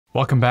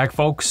Welcome back,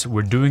 folks.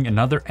 We're doing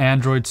another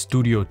Android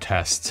Studio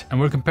test, and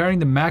we're comparing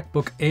the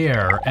MacBook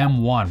Air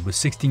M1 with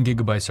 16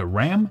 gigabytes of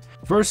RAM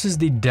versus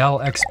the Dell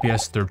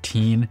XPS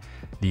 13,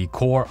 the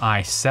Core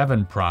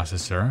i7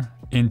 processor,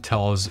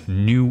 Intel's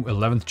new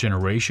 11th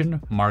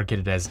generation,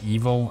 marketed as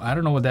Evo. I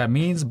don't know what that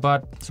means,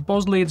 but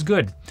supposedly it's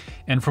good.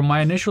 And from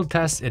my initial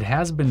tests, it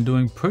has been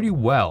doing pretty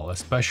well,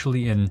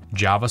 especially in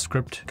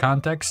JavaScript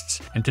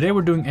contexts. And today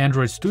we're doing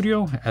Android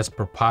Studio as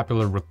per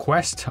popular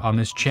request on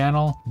this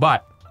channel,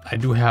 but I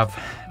do have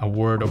a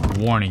word of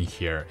warning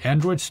here.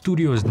 Android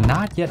Studio is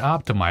not yet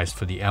optimized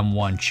for the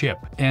M1 chip,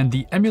 and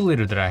the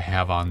emulator that I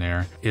have on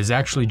there is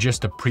actually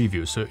just a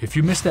preview. So if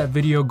you missed that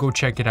video, go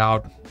check it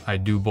out. I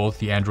do both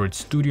the Android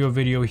Studio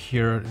video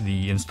here,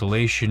 the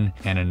installation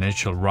and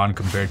initial run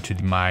compared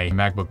to my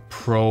MacBook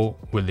Pro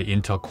with the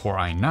Intel Core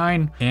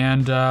i9,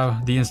 and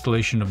the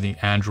installation of the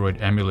Android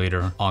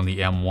emulator on the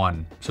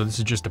M1. So this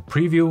is just a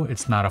preview.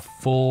 It's not a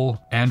full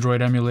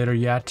Android emulator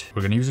yet.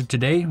 We're gonna use it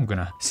today. We're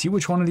gonna see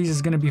which one of these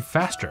is gonna be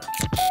faster.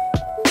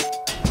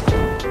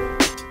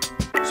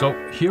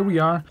 So here we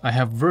are. I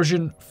have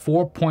version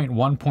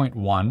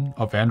 4.1.1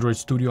 of Android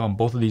Studio on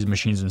both of these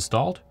machines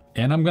installed.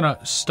 And I'm gonna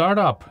start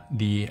up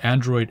the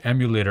Android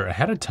emulator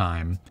ahead of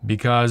time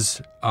because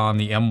on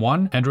the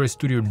M1, Android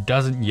Studio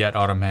doesn't yet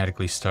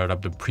automatically start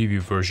up the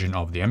preview version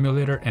of the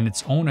emulator, and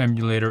its own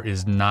emulator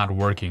is not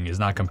working, is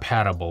not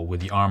compatible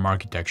with the ARM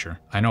architecture.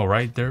 I know,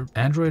 right?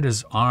 Android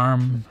is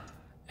ARM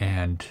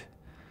and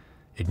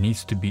it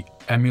needs to be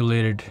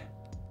emulated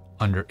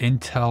under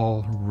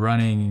Intel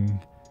running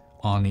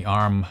on the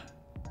ARM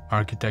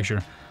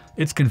architecture.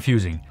 It's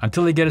confusing.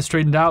 Until they get it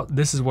straightened out,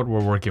 this is what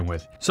we're working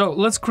with. So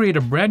let's create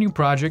a brand new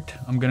project.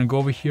 I'm gonna go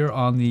over here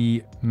on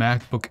the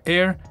MacBook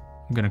Air.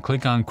 I'm gonna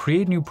click on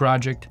Create New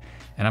Project,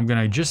 and I'm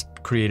gonna just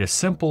create a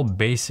simple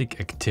basic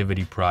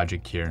activity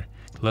project here.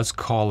 Let's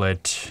call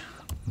it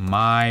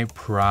My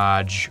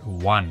Proj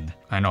 1.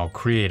 I know,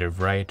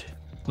 creative, right?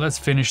 Let's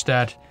finish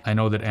that. I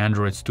know that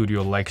Android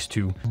Studio likes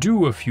to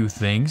do a few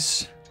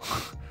things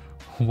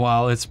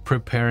while it's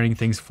preparing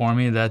things for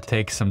me. That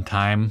takes some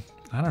time.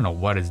 I don't know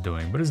what it's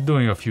doing, but it's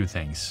doing a few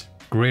things.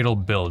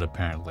 Gradle build,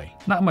 apparently.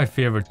 Not my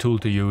favorite tool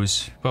to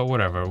use, but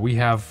whatever. We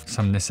have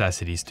some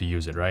necessities to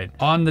use it, right?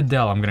 On the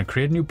Dell, I'm gonna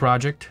create a new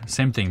project.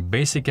 Same thing,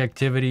 basic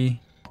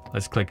activity.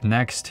 Let's click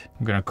next.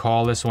 I'm gonna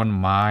call this one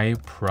My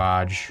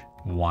Proj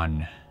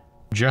 1.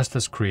 Just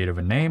as creative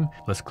a name.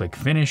 Let's click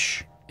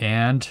finish,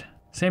 and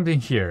same thing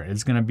here.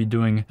 It's gonna be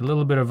doing a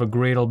little bit of a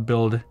Gradle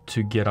build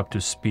to get up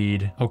to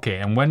speed. Okay,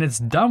 and when it's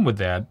done with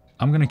that,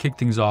 I'm gonna kick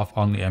things off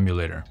on the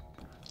emulator.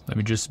 Let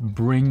me just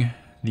bring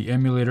the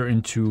emulator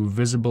into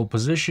visible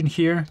position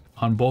here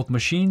on both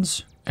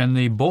machines, and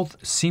they both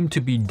seem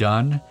to be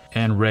done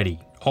and ready.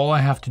 All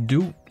I have to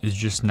do is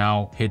just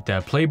now hit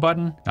that play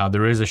button. Now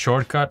there is a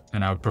shortcut,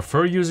 and I would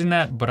prefer using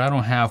that, but I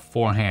don't have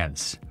 4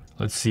 hands.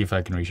 Let's see if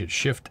I can reach it.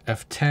 Shift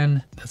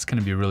F10, that's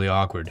gonna be really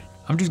awkward.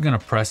 I'm just gonna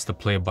press the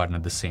play button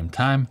at the same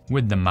time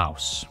with the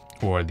mouse,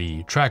 or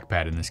the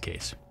trackpad in this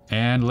case.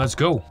 And let's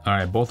go. All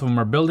right, both of them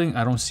are building.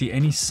 I don't see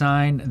any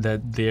sign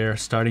that they're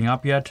starting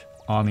up yet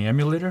on the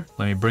emulator.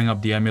 Let me bring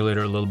up the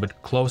emulator a little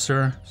bit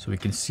closer so we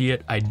can see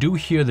it. I do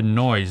hear the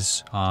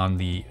noise on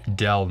the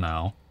Dell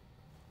now.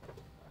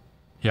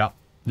 Yeah,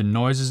 the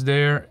noise is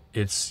there.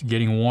 It's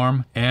getting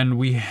warm, and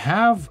we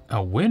have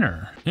a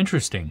winner.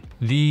 Interesting.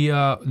 The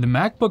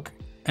MacBook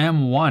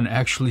M1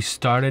 actually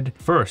started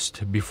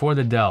first before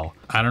the Dell.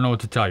 I don't know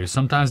what to tell you.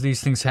 Sometimes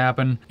these things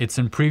happen. It's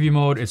in preview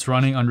mode, it's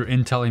running under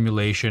Intel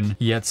emulation,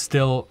 yet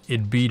still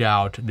it beat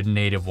out the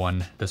native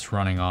one that's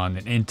running on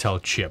an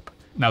Intel chip.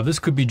 Now this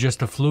could be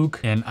just a fluke,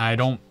 and I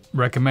don't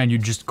recommend you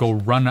just go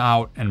run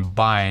out and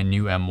buy a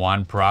new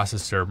M1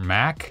 processor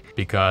Mac,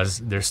 because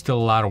there's still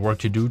a lot of work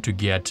to do to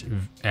get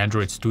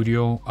Android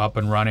Studio up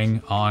and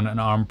running on an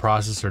ARM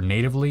processor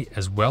natively,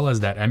 as well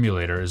as that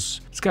emulator. It's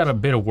got a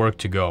bit of work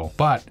to go.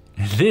 But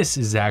this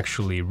is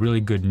actually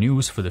really good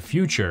news for the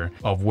future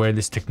of where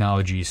this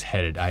technology is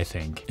headed, I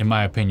think, in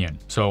my opinion.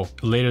 So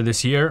later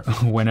this year,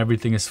 when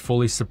everything is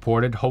fully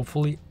supported,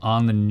 hopefully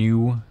on the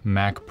new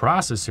Mac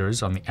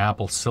processors, on the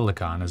Apple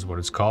Silicon is what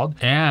it's called,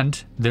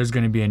 and there's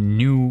going to be a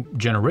new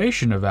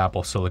generation of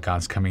Apple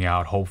Silicons coming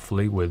out,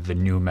 hopefully with the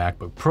new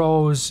MacBook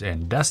Pros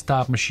and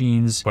desktop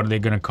machines. What are they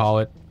going to call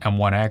it?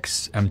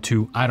 M1X,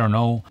 M2, I don't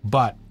know,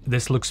 but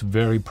this looks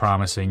very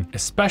promising,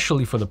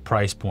 especially for the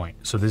price point.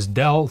 So this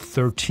Dell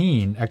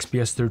 13,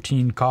 XPS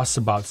 13 costs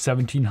about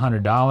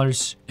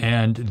 $1,700,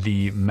 and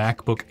the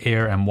MacBook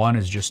Air M1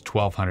 is just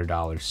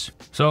 $1,200.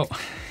 So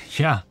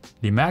yeah,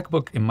 the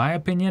MacBook, in my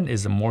opinion,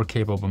 is a more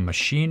capable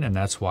machine, and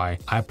that's why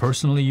I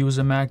personally use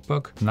a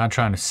MacBook. I'm not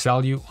trying to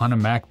sell you on a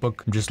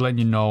MacBook, I'm just letting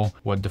you know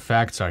what the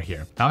facts are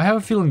here. Now I have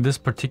a feeling this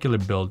particular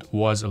build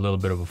was a little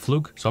bit of a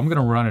fluke, so I'm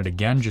gonna run it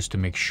again just to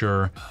make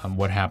sure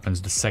what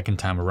happens the second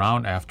time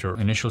around after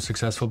initial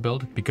successful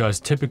build, because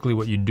typically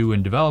what you do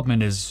in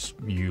development is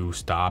you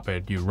stop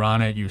it, you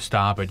run it, you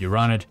stop it, you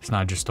run it. It's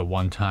not just a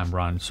one-time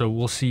run. So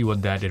we'll see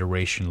what that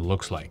iteration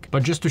looks like.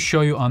 But just to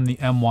show you on the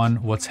M1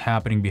 what's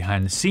happening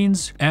behind the scenes,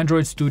 machines.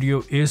 Android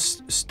Studio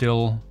is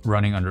still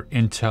running under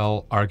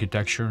Intel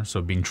architecture,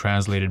 so being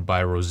translated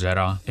by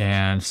Rosetta,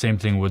 and same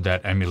thing with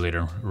that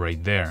emulator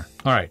right there.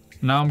 All right,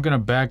 now I'm gonna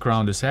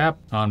background this app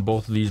on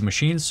both of these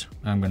machines.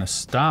 I'm gonna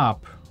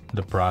stop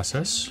the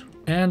process,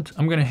 and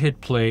I'm gonna hit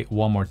play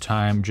one more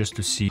time just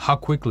to see how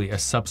quickly a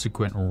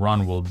subsequent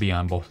run will be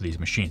on both of these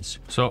machines.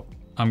 So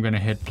I'm gonna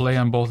hit play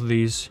on both of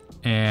these,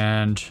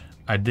 and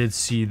I did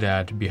see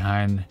that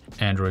behind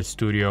Android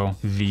Studio,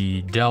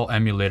 the Dell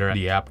emulator,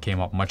 the app came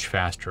up much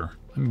faster.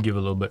 Let me give a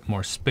little bit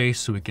more space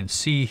so we can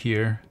see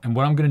here. And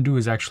what I'm gonna do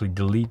is actually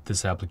delete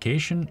this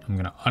application. I'm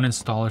gonna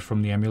uninstall it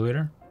from the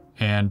emulator,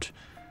 and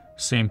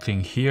same thing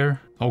here.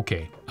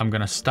 Okay, I'm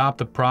gonna stop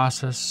the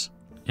process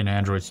in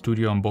Android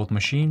Studio on both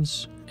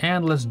machines.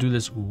 And let's do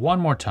this one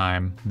more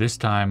time. This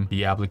time,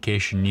 the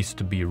application needs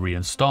to be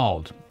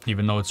reinstalled.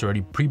 Even though it's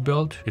already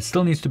pre-built, it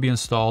still needs to be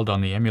installed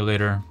on the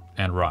emulator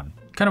and run.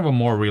 Kind of a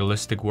more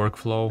realistic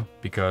workflow,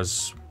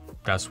 because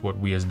that's what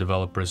we as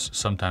developers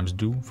sometimes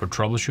do for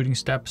troubleshooting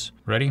steps.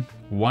 Ready?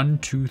 1,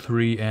 2,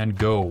 3, and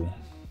go.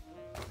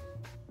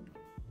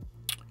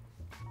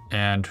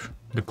 And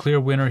the clear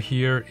winner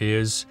here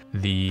is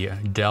the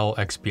Dell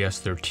XPS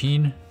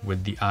 13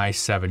 with the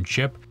i7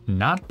 chip.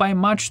 Not by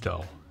much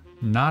though,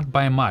 not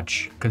by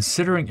much.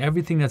 Considering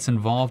everything that's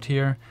involved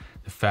here,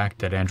 the fact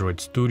that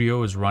Android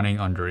Studio is running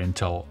under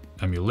Intel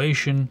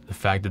emulation, the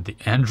fact that the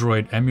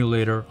Android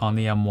emulator on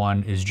the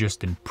M1 is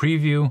just in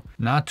preview,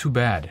 not too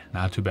bad,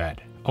 not too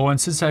bad. Oh, and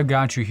since I've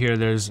got you here,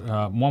 there's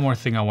one more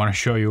thing I want to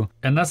show you,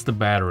 and that's the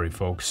battery,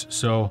 folks.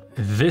 So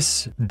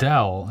this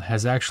Dell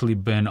has actually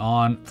been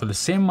on for the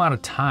same amount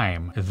of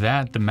time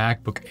that the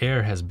MacBook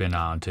Air has been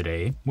on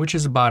today, which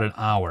is about an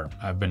hour.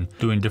 I've been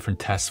doing different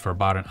tests for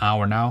about an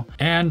hour now,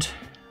 and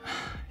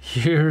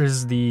here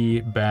is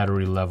the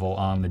battery level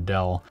on the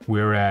Dell.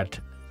 We're at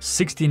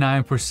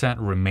 69%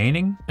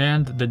 remaining,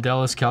 and the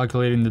Dell is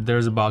calculating that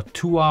there's about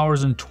 2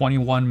 hours and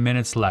 21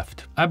 minutes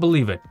left. I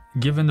believe it.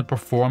 Given the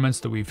performance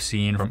that we've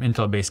seen from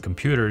Intel-based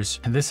computers,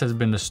 and this has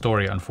been the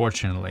story,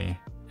 unfortunately,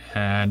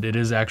 and it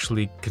is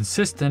actually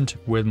consistent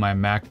with my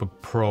MacBook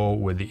Pro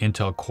with the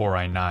Intel Core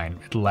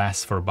i9. It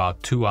lasts for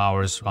about 2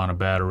 hours on a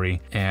battery,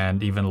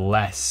 and even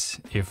less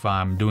if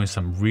I'm doing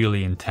some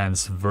really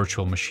intense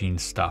virtual machine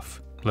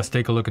stuff. Let's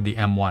take a look at the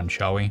M1,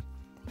 shall we?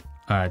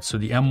 All right, so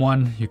the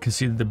M1, you can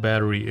see that the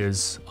battery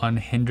is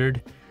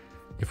unhindered.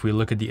 If we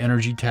look at the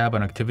energy tab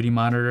on activity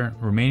monitor,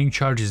 remaining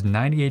charge is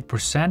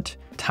 98%,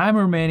 time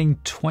remaining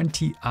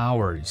 20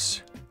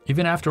 hours.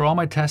 Even after all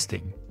my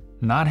testing,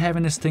 not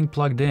having this thing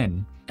plugged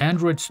in,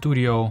 Android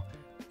Studio,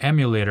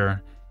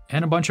 emulator,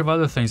 and a bunch of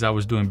other things I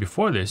was doing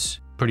before this,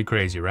 pretty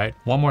crazy, right?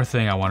 One more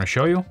thing I want to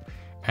show you,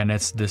 and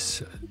it's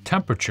this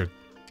temperature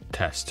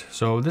test.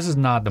 So this is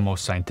not the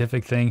most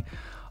scientific thing.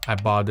 I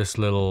bought this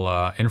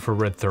little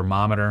infrared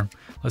thermometer.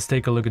 Let's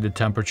take a look at the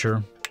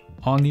temperature.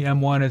 On the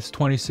M1, it's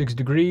 26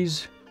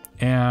 degrees,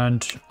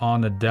 and on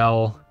the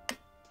Dell,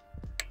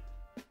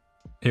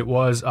 it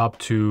was up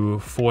to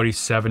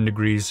 47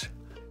 degrees.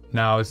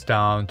 Now it's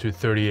down to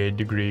 38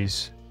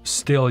 degrees.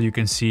 Still, you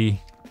can see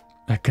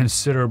a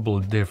considerable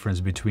difference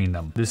between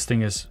them. This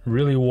thing is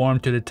really warm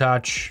to the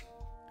touch.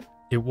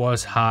 It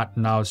was hot,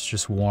 now it's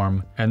just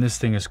warm. And this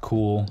thing is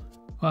cool.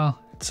 Well,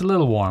 it's a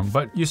little warm,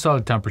 but you saw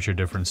the temperature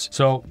difference.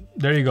 So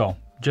there you go.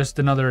 Just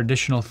another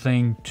additional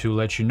thing to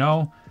let you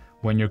know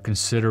when you're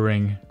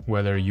considering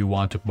whether you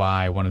want to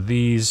buy one of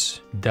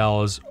these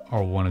Dells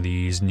or one of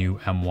these new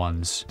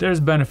M1s. There's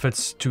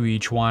benefits to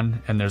each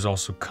one, and there's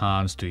also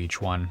cons to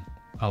each one.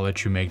 I'll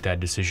let you make that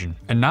decision.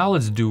 And now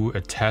let's do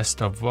a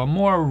test of a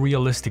more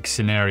realistic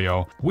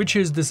scenario, which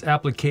is this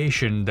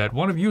application that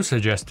one of you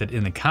suggested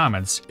in the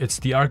comments. It's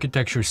the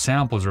architecture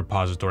samples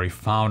repository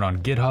found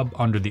on GitHub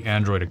under the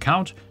Android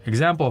account.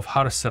 Example of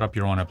how to set up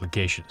your own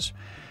applications.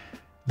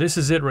 This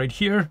is it right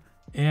here.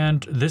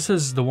 And this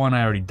is the one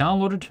I already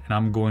downloaded, and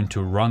I'm going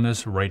to run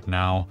this right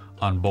now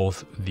on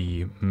both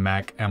the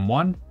Mac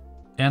M1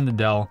 and the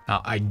Dell.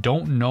 Now, I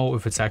don't know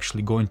if it's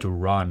actually going to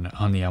run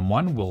on the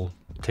M1. We'll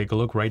take a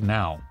look right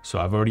now. So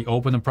I've already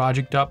opened the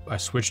project up. I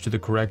switched to the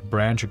correct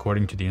branch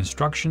according to the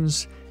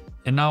instructions.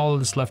 And now all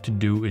that's left to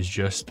do is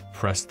just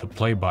press the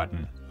play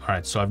button. All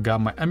right, so I've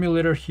got my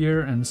emulator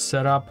here and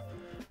set up,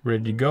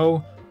 ready to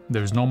go.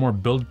 There's no more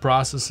build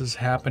processes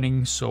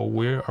happening, so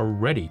we are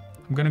ready.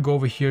 I'm gonna go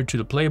over here to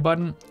the play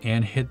button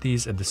and hit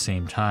these at the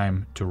same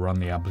time to run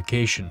the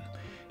application.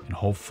 And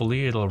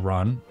hopefully it'll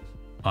run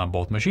on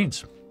both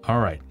machines. All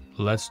right,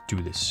 let's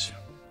do this.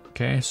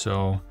 Okay,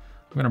 so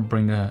I'm gonna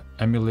bring the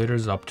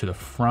emulators up to the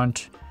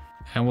front,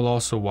 and we'll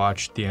also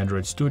watch the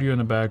Android Studio in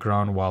the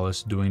background while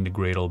it's doing the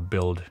Gradle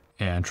build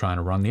and trying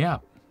to run the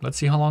app. Let's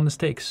see how long this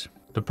takes.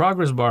 The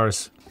progress bar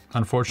is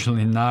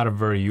unfortunately not a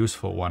very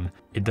useful one.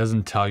 It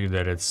doesn't tell you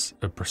that it's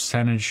a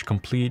percentage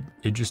complete,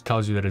 it just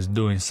tells you that it's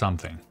doing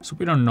something. So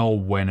we don't know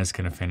when it's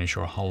gonna finish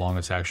or how long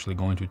it's actually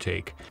going to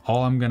take.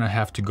 All I'm gonna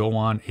have to go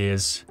on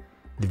is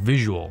the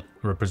visual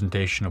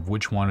representation of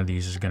which one of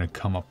these is gonna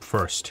come up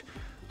first.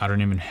 I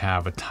don't even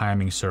have a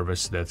timing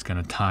service that's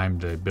gonna time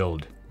the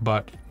build.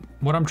 but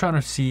what I'm trying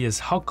to see is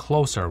how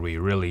close are we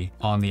really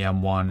on the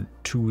M1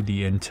 to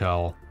the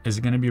Intel. Is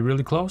it going to be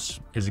really close?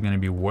 Is it going to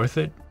be worth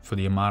it for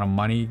the amount of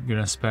money you're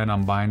going to spend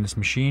on buying this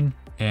machine?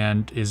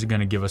 And is it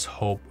going to give us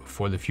hope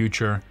for the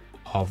future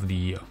of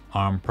the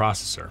ARM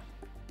processor?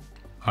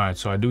 All right,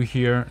 so I do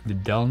hear the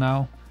Dell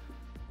now.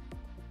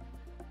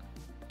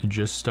 It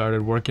just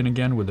started working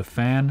again with the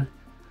fan.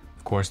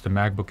 Of course, the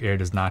MacBook Air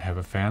does not have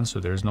a fan, so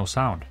there's no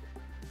sound.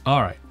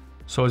 All right,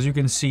 so as you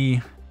can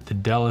see, the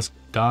Dell is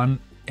done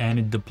and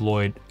it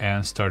deployed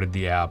and started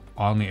the app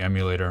on the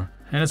emulator,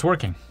 and it's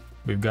working.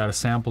 We've got a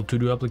sample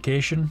to-do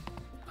application.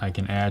 I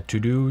can add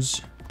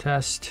to-dos,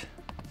 test,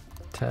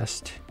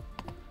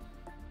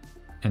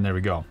 and there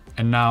we go.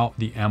 And now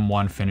the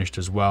M1 finished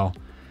as well.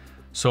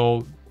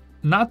 So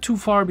not too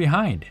far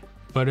behind,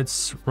 but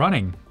it's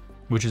running,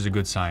 which is a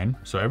good sign.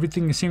 So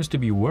everything seems to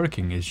be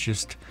working. It's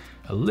just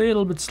a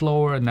little bit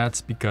slower, and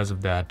that's because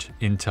of that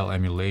Intel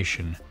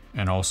emulation,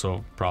 and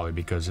also probably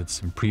because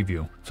it's in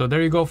preview. So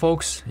there you go,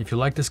 folks. If you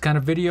like this kind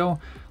of video,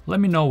 let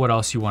me know what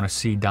else you want to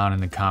see down in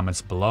the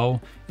comments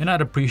below, and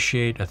I'd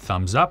appreciate a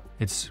thumbs up.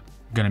 It's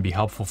going to be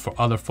helpful for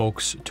other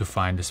folks to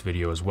find this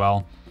video as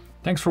well.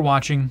 Thanks for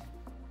watching,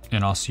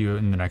 and I'll see you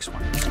in the next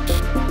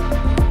one.